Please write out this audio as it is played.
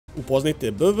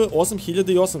Upoznajte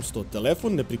BV8800,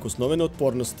 telefon neprikosnovene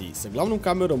otpornosti sa glavnom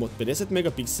kamerom od 50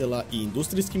 megapiksela i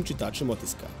industrijskim čitačem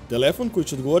otiska. Telefon koji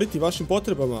će odgovoriti vašim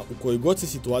potrebama u kojoj god se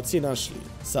situaciji našli,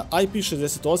 sa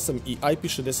IP68 i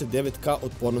IP69K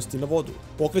otpornosti na vodu.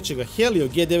 Pokreće ga Helio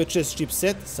G96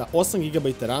 chipset sa 8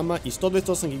 GB RAM i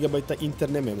 128 GB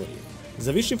interne memorije.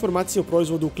 Za više informacije o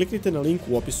proizvodu kliknite na link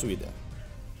u opisu videa.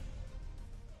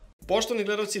 Poštovani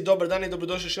gledalci, dobar dan i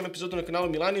dobrodošli u još jednu epizodu na kanalu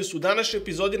Milanius. U današnjoj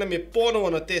epizodi nam je ponovo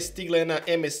na test stigla jedna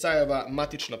MSI-eva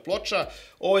matična ploča.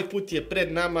 Ovaj put je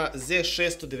pred nama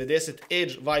Z690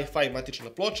 Edge Wi-Fi matična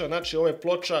ploča. Znači, ovo je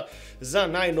ploča za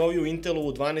najnoviju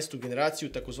Intelovu 12.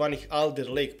 generaciju takozvanih Alder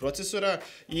Lake procesora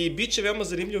i bit će veoma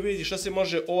zanimljivo vidjeti šta se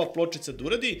može ova pločica da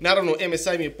uradi. Naravno,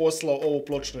 MSI mi je poslao ovu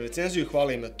pločnu recenziju i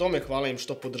hvala im na tome, hvala im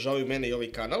što podržavaju mene i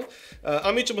ovaj kanal.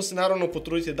 A mi ćemo se naravno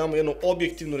potruditi da damo jednu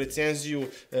objektivnu recenziju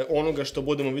onoga što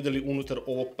budemo videli unutar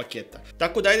ovog paketa.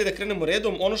 Tako da ajde da krenemo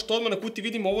redom. Ono što odmah na kuti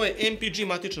vidimo, ovo je MPG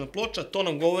matična ploča, to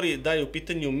nam govori da je u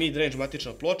pitanju mid-range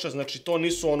matična ploča, znači to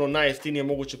nisu ono najjeftinije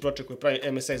moguće ploče koje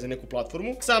pravi MSI za neku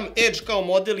platformu. Sam Edge kao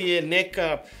model je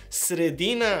neka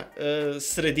sredina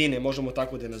sredine, možemo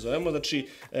tako da je nazovemo, znači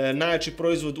najjači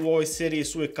proizvod u ovoj seriji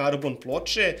su uvijek karbon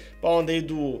ploče, pa onda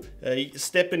idu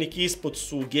stepenik ispod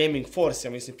su Gaming Force,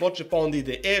 ja mislim ploče, pa onda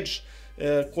ide Edge,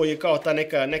 koji je kao ta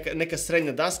neka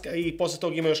srednja daska i posle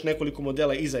toga ima još nekoliko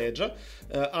modela iza Edge-a,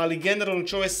 ali generalno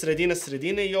ovo je sredina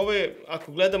sredine i ovo je,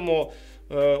 ako gledamo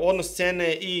odnos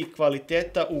cene i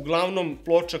kvaliteta, uglavnom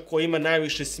ploča koja ima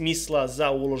najviše smisla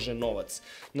za uložen novac.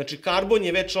 Znači, karbon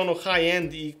je već ono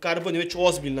high-end i karbon je već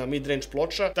ozbiljna mid-range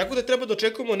ploča, tako da treba da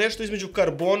očekujemo nešto između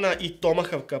karbona i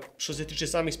Tomahawka što se tiče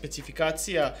samih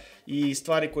specifikacija i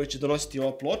stvari koje će donositi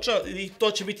ova ploča i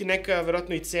to će biti neka,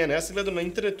 verovatno, i cena. Ja sam gledao na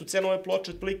internetu, cena ove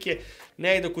ploče otprilike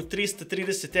negde oko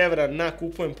 330 evra na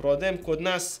kupujem prodajem. Kod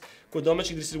nas, kod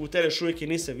domaćih distributera još uvijek je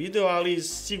nisam video, ali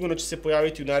sigurno će se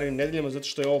pojaviti u narednim nedeljama zato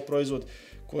što je ovo proizvod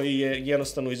koji je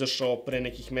jednostavno izašao pre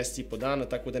nekih meseci i po dana,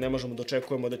 tako da ne možemo da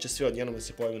očekujemo da će sve odjednom da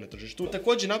se pojavi na tržištu.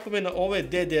 Takođe, napomena, ovo je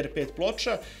DDR5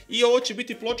 ploča i ovo će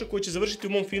biti ploča koja će završiti u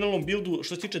mom finalnom buildu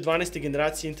što se tiče 12.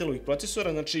 generacije Intelovih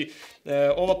procesora. Znači,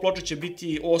 ova ploča će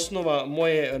biti osnova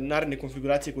moje naredne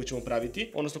konfiguracije koje ćemo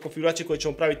praviti, odnosno konfiguracije koje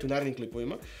ćemo praviti u narednim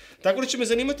klipovima. Tako da će me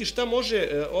zanimati šta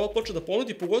može ova ploča da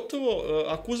ponudi, pogotovo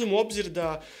ako uzmemo u obzir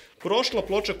da prošla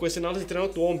ploča koja se nalazi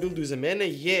trenutno u ovom buildu iza mene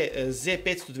je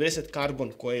Z590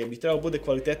 Carbon, koja bi trebalo bude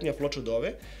kvalitetnija ploča od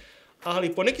ove,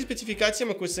 ali po nekim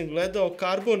specifikacijama koje sam gledao,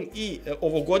 Carbon i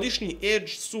ovogodišnji Edge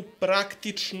su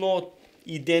praktično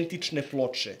identične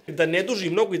ploče. Da ne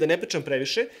dužim mnogo i da ne pričam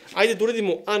previše, ajde da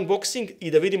uradimo unboxing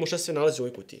i da vidimo šta se nalazi u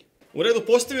ovoj kutiji. U redu,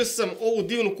 postavio sam ovu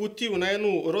divnu kutiju na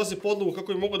jednu roze podlogu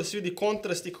kako bi moglo da se vidi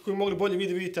kontrast i kako bi mogli bolje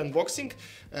vidjeti unboxing.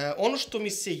 Ono što mi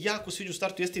se jako sviđa u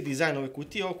startu jeste i dizajn ove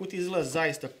kutije. Ova kutija izgleda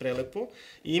zaista prelepo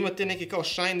i ima te neke kao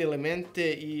shiny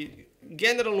elemente i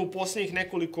generalno u posljednjih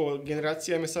nekoliko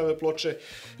generacija MSI-ove ploče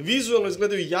vizualno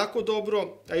izgledaju jako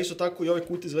dobro, a isto tako i ove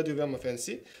kutije izgledaju veoma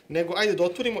fancy. Nego, ajde da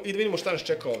otvorimo i da vidimo šta nas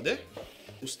čeka ovde.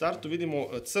 U startu vidimo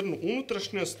crnu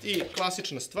unutrašnjost i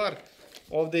klasična stvar.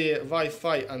 Ovde je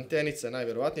Wi-Fi antenica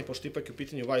najverovatnije, pošto ipak je u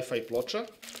pitanju Wi-Fi ploča.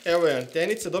 Evo je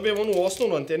antenica, dobijemo onu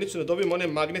osnovnu antenicu, ne dobijemo one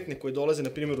magnetne koje dolaze na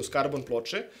primjer uz karbon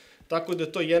ploče, tako da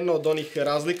je to jedna od onih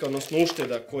razlika, odnosno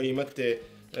ušteda koje imate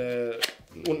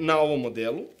na ovom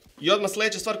modelu. I odmah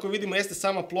sledeća stvar koju vidimo jeste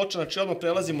sama ploča, znači odmah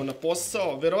prelazimo na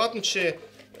posao. Verovatno će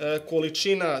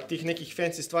količina tih nekih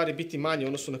fancy stvari biti manje u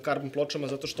odnosu na karbon pločama,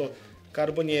 zato što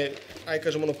karbon je, ajde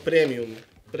kažem, ono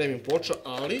premium ploča,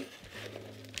 ali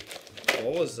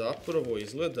ovo zapravo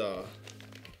izgleda,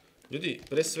 ljudi,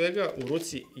 pre svega u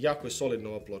ruci jako je solidna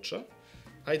ova ploča.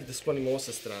 Ajde da sklonimo ovo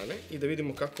sa strane i da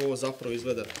vidimo kako ovo zapravo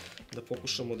izgleda, da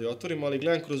pokušamo da je otvorimo, ali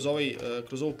gledam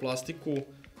kroz ovu plastiku,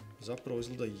 zapravo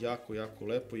izgleda jako, jako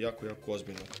lepo i jako, jako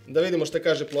ozbiljno. Da vidimo šta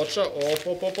kaže ploča.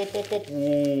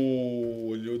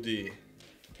 Ljudi,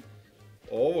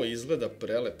 ovo izgleda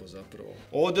prelepo zapravo.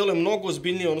 Ovo deluje mnogo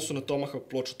ozbiljnije u odnosu na Tomahawk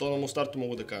ploču, to vam u startu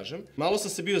mogu da kažem. Malo sam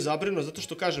se bio zabrinuo zato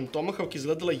što, kažem, Tomahawk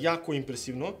izgledala jako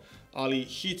impresivno, ali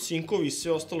heatsinkovi i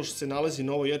sve ostalo što se nalazi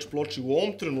na ovoj Edge ploči u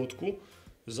ovom trenutku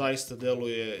zaista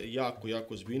deluje jako,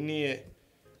 jako ozbiljnije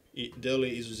i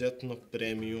deluje izuzetno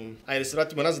premium. Ajde se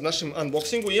vratimo nazad našem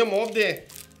unboxingu. Imamo ovde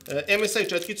MSI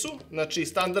četkicu, znači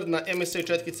standardna MSI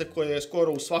četkica koja je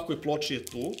skoro u svakoj ploči je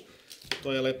tu.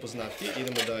 To je lepo znati.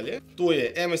 Idemo dalje. Tu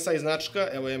je MSI značka,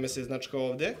 evo je MSI značka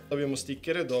ovde. Dobijamo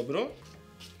stikere, dobro.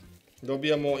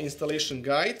 Dobijamo installation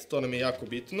guide, to nam je jako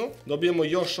bitno. Dobijamo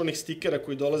još onih stikera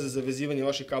koji dolaze za vezivanje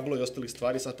vaših kablova i ostalih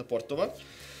stvari, SATA portova.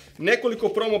 Nekoliko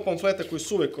promo pamfleta koji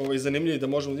su uvek zanimljivi da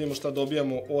možemo da vidimo šta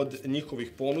dobijamo od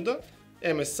njihovih ponuda.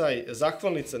 MSI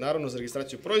zahvalnica, naravno, za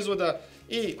registraciju proizvoda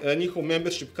i njihov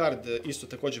membership card isto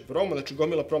takođe promo, znači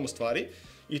gomila promo stvari.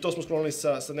 I to smo sklonili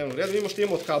sa dnevnog reda. Vidimo što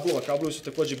imamo od kablova. Kablovi su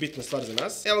takođe bitna stvar za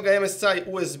nas. Evo ga MSI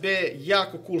USB,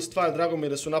 jako cool stvar. Drago mi je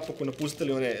da su napokon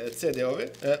napustili one CD-ove.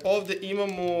 Ovde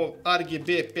imamo RGB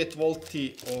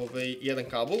 5V jedan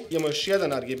kabel. Imamo još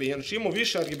jedan RGB, znači imamo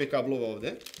više RGB kablova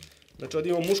ovde. Znači ovdje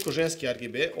imamo muško-ženski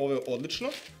RGB, ovo je odlično.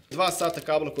 2 sata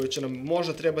kabla koje će nam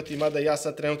možda trebati, mada ja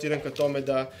sad trenutno idem ka tome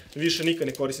da više nikad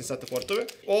ne koristim SATA portove.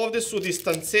 Ovde su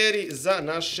distanceri za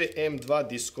naše M2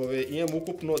 diskove. Imam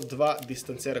ukupno 2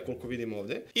 distancera koliko vidimo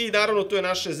ovde. I naravno tu je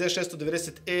naše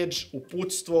Z690 Edge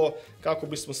uputstvo kako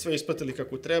bismo sve ispratili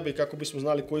kako treba i kako bismo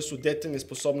znali koje su detaljne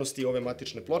sposobnosti ove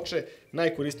matične ploče.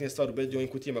 Najkorisnija stvar u ovim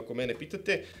kutijama ako mene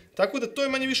pitate. Tako da to je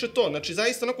manje više to. Znači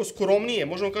zaista onako skromnije,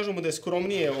 možemo kažemo da je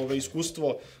skromnije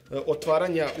iskustvo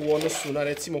otvaranja u odnosu na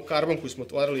recimo karbon koji smo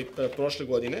otvarali prošle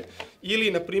godine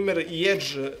ili na primer i Edge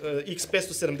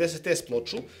X570S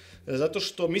ploču, zato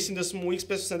što mislim da smo u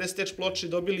X570 Edge ploči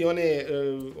dobili one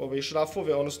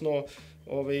šrafove, odnosno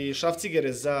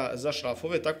šrafcigere za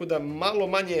šrafove, tako da malo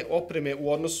manje opreme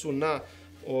u odnosu na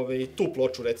tu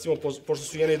ploču recimo, pošto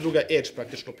su jedna i druga Edge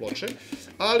praktično ploče,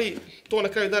 ali to na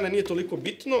kraju dana nije toliko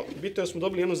bitno, bitno je da smo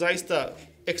dobili jednu zaista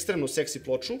ekstremno seksi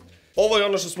ploču. Ovo je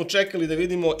ono što smo čekali da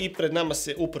vidimo i pred nama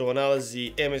se upravo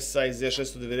nalazi MSI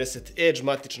Z690 Edge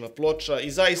matična ploča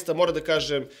i zaista moram da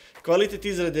kažem kvalitet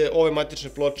izrade ove matične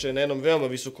ploče je na jednom veoma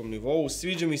visokom nivou,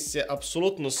 sviđa mi se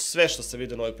apsolutno sve što sam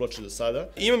vidio na ovoj ploči do sada.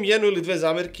 Imam jednu ili dve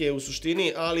zamerke u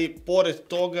suštini, ali pored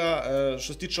toga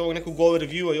što se tiče ovog nekog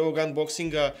overviewa i ovog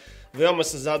unboxinga, veoma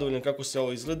sam zadovoljan kako se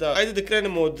ovo izgleda. Ajde da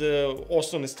krenemo od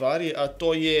osnovne stvari, a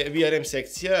to je VRM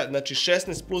sekcija, znači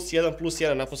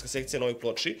 16+1+1 naponska sekcija na ovoj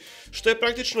ploči, što je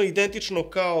praktično identično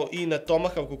kao i na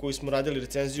Tomahawku koju smo radili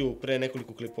recenziju pre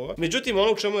nekoliko klipova. Međutim,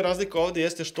 ono u čemu je razlika ovde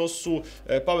jeste što su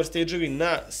power stage-ovi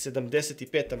na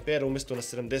 75 A umesto na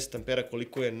 70 A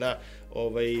koliko je na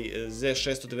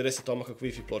Z690 Tomahawk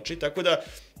Wi-Fi ploči, tako da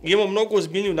imamo mnogo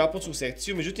ozbiljniju naponsku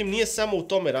sekciju, međutim nije samo u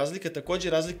tome razlika, takođe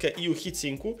razlika i u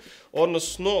heatsinku,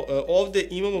 odnosno ovde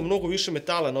imamo mnogo više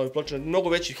metala na ovoj ploči, mnogo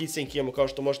veći heatsink imamo kao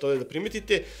što možete ovde da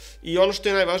primetite i ono što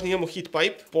je najvažnije imamo heat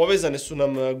pipe, povezane su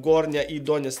nam gornja i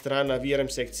donja strana VRM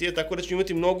sekcije, tako da ćemo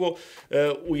imati mnogo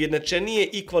ujednačenije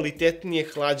i kvalitetnije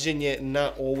hlađenje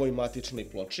na ovoj matičnoj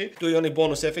ploči. Tu je onaj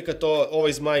bonus efekat,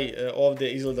 ovaj zmaj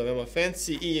ovde izgleda veoma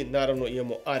fancy i naravno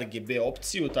imamo RGB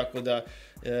opciju, tako da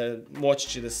moći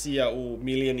će da sija u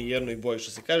milion i jednoj boji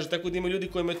što se kaže, tako da ima ljudi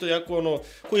kojima je to jako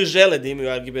koji žele da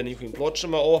imaju RGB na njihovim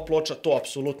pločama, ova ploča to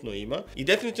apsolutno ima i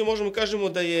definitivno možemo kažemo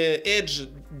da je Edge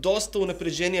dosta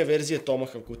unapređenija verzija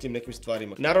Tomahawka u tim nekim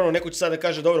stvarima. Naravno, neko će sada da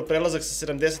kaže, dobro, prelazak sa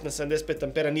 70 na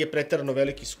 75 A nije preterano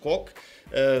veliki skok,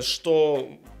 što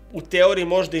u teoriji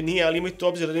možda i nije, ali imajte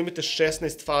obzir da imate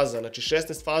 16 faza, znači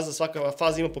 16 faza, svaka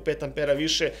faza ima po 5 A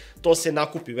više, to se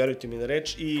nakupi, verujte mi na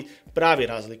reč, i pravi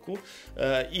razliku.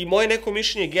 I moje neko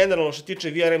mišljenje generalno što tiče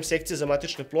VRM sekcije za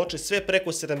matične ploče, sve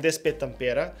preko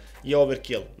 75 A je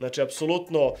overkill. Znači,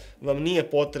 apsolutno vam nije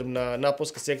potrebna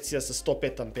naponska sekcija sa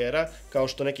 105 A, kao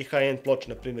što neki high-end ploče,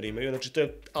 na primjer, imaju. Znači, to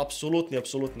je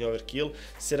apsolutni overkill.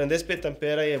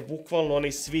 75 A je bukvalno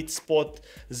onaj sweet spot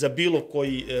za bilo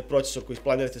koji procesor koji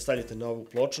planirate stavljate na ovu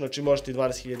ploču, znači možete i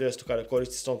 12900 kada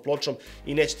koristite s ovom pločom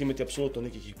i nećete imati apsolutno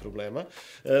nikakvih problema.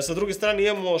 Sa druge strane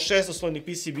imamo 6-slojni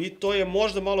PCB, to je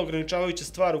možda malo ograničavajuća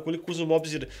stvar ukoliko uzmemo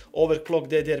obzir overclock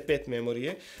DDR5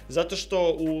 memorije, zato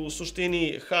što u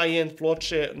suštini high-end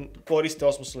ploče koriste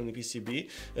 8-slojni PCB,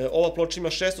 ova ploča ima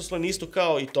 6-slojni isto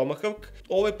kao i Tomahawk.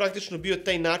 Ovo je praktično bio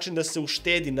taj način da se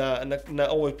uštedi na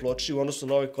ovoj ploči u odnosu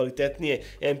na ove kvalitetnije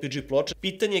MPG ploče.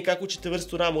 Pitanje je kako ćete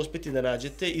vrstu RAM uspeti da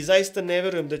nađete i zaista ne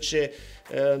verujem da će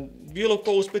bilo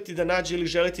ko uspeti da nađe ili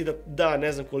želiti da da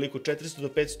ne znam koliko, 400 do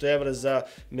 500 evra za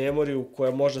memoriju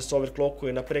koja možda se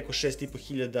overclockuje na preko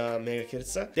 6500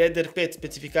 MHz. DDR5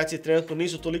 specifikacije trenutno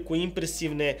nisu toliko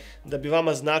impresivne da bi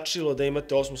vama značilo da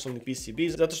imate 8-slojni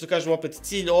PCB, zato što kažem opet,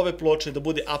 cilj ove ploče je da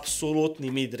bude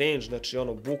apsolutni mid-range, znači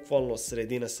ono bukvalno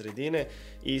sredina sredine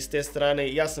i s te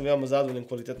strane ja sam veoma zadovoljan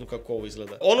kvalitetno kako ovo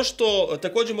izgleda. Ono što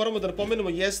takođe moramo da napomenemo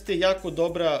jeste jako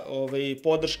dobra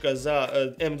podrška za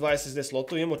M2 SSD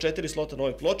slotove. Imamo 4 slota na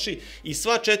ovoj ploči i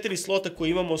sva 4 slota koje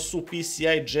imamo su PCI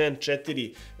Gen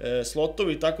 4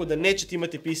 slotovi, tako da nećete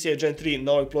imati PCI Gen 3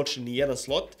 na ovoj ploči ni jedan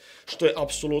slot, što je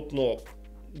apsolutno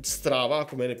strava,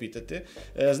 ako mene pitate.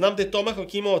 Znam da je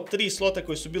Tomahawk imao 3 slota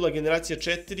koji su bila generacija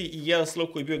 4 i jedan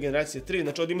slot koji je bio generacija 3,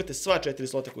 znači ovdje imate sva 4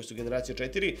 slota koji su generacija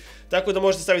 4, tako da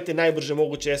možete staviti najbrže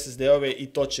moguće SSD-ove i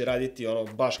to će raditi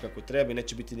baš kako treba i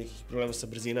neće biti nekih problema sa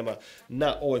brzinama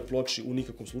na ovoj ploči u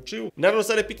nikakvom slučaju. Naravno,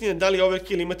 sada je pitanje da li je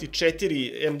overkill imati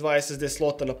 4 M2 SSD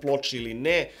slota na ploči ili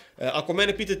ne. Ako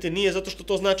mene pitate, nije, zato što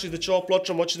to znači da će ova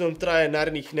ploča moći da vam traje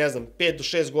narednih, ne znam, 5 do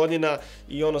 6 godina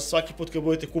i svaki put kad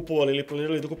budete kupovali ili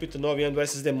planirali da kupite novi M2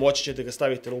 SSD, moći ćete ga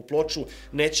staviti na ovu ploču,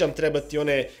 neće vam trebati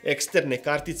one eksterne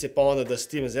kartice pa onda da s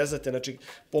tim zezate, znači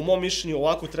po mom mišljenju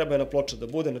ovako treba jedna ploča da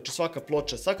bude, znači svaka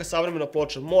ploča, svaka savremena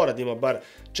ploča mora da ima bar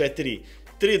 3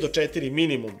 do 4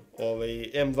 minimum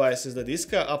M2 SSD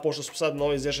diska, a pošto smo sad na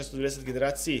ovoj Z690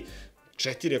 generaciji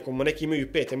 4, ako neki imaju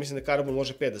 5, ja mislim da Carbon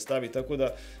može 5 da stavi, tako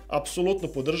da apsolutno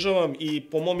podržavam i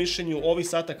po mom mišljenju ovi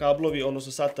SATA kablovi,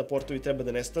 odnosno SATA portovi treba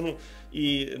da nestanu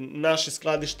i naše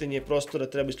skladištenje prostora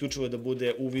treba isključivo da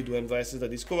bude u vidu M2 SSD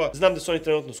diskova. Znam da su oni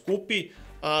trenutno skupi,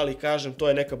 ali kažem, to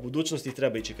je neka budućnost i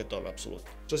treba ići ka tome, apsolutno.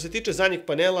 Što se tiče zadnjeg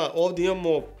panela, ovdje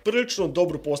imamo prilično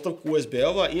dobru postavku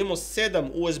USB-ova, imamo 7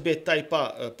 USB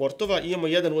Type-A portova, imamo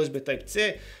jedan USB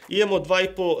Type-C, imamo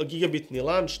 2,5 gigabitni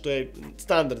LAN, što je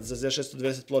standard za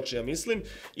Z690 ploče, ja mislim,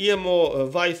 imamo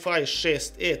Wi-Fi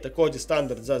 6E, također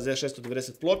standard za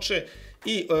Z690 ploče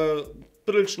i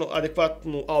prilično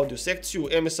adekvatnu audio sekciju.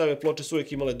 MSI-ove ploče su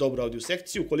uvijek imale dobru audio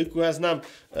sekciju. Koliko ja znam,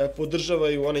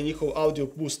 podržavaju onaj njihov Audio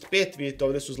Boost 5. Vidite,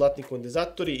 ovdje su zlatni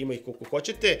kondenzatori, ima ih koliko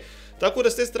hoćete. Tako da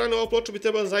s te strane ova ploča bi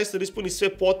trebala zaista da ispuni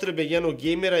sve potrebe jednog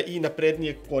gamera i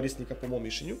naprednijeg korisnika, po mom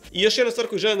mišljenju. I još jedna stvar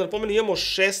koju želim da napomenem, imamo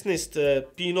 16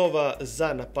 pinova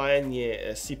za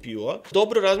napajanje CPU-a.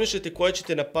 Dobro razmišljajte koje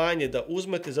ćete napajanje da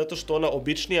uzmete, zato što ona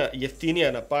običnija,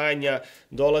 jeftinija napajanja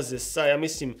dolaze sa, ja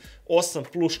mislim,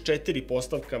 8+4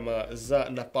 postavkama za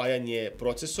napajanje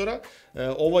procesora.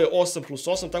 Ovo je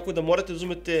 8+8, tako da morate da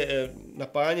uzmete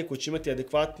napajanje koje će imati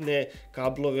adekvatne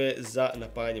kablove za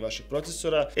napajanje vašeg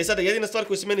procesora. Sada, jedina stvar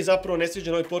koja se meni zapravo ne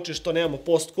sviđa na ovoj ploči je što nemamo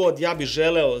postkod. Ja bih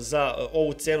želeo za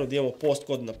ovu cenu da imamo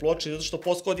postkod na ploči, zato što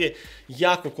postkod je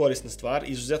jako korisna stvar,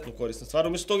 izuzetno korisna stvar.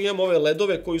 Umjesto toga imamo ove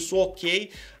ledove koji su ok,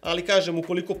 ali kažem,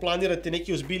 ukoliko planirate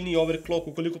neki ozbiljniji overclock,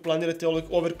 ukoliko planirate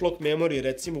overclock memory,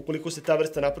 recimo, ukoliko se ta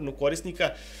vrsta naprednog korisnika,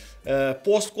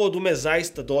 postkod ume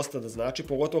zaista dosta da znači,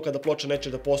 pogotovo kada ploča neće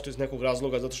da postoji iz nekog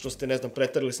razloga, zato što ste, ne znam,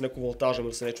 pretarili sa nekom voltažom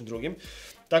ili sa nečim drugim.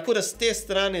 Tako da s te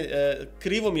strane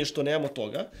krivo mi je što nemamo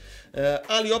toga,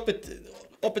 ali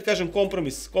opet kažem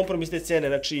kompromisne cene,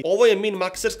 znači ovo je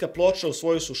min-makserska ploča u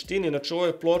svojoj suštini, znači ovo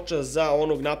je ploča za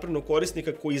onog naprednog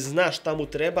korisnika koji zna šta mu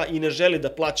treba i ne želi da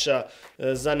plaća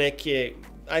za neke,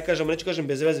 neću kažem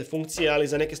bez veze funkcije, ali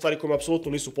za neke stvari koje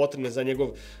apsolutno nisu potrebne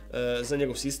za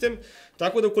njegov sistem.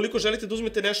 Tako da ukoliko želite da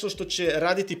uzmete nešto što će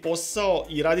raditi posao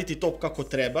i raditi to kako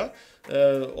treba,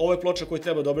 ovo je ploča koju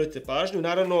treba da obratite pažnju.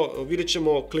 Naravno, vidjet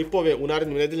ćemo klipove u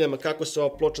narednim nedeljama kako se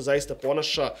ova ploča zaista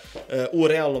ponaša u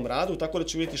realnom radu, tako da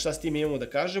ću vidjeti šta s tim imamo da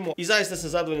kažemo. I zaista sam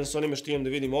zadovoljan sa onime što imam da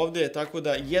vidim ovdje, tako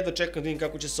da jedva čekam da vidim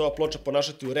kako će se ova ploča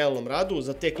ponašati u realnom radu.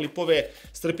 Za te klipove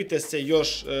strpite se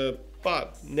još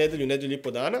nedelju i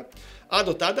po dana, a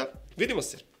do tada vidimo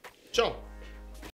se. Ćao!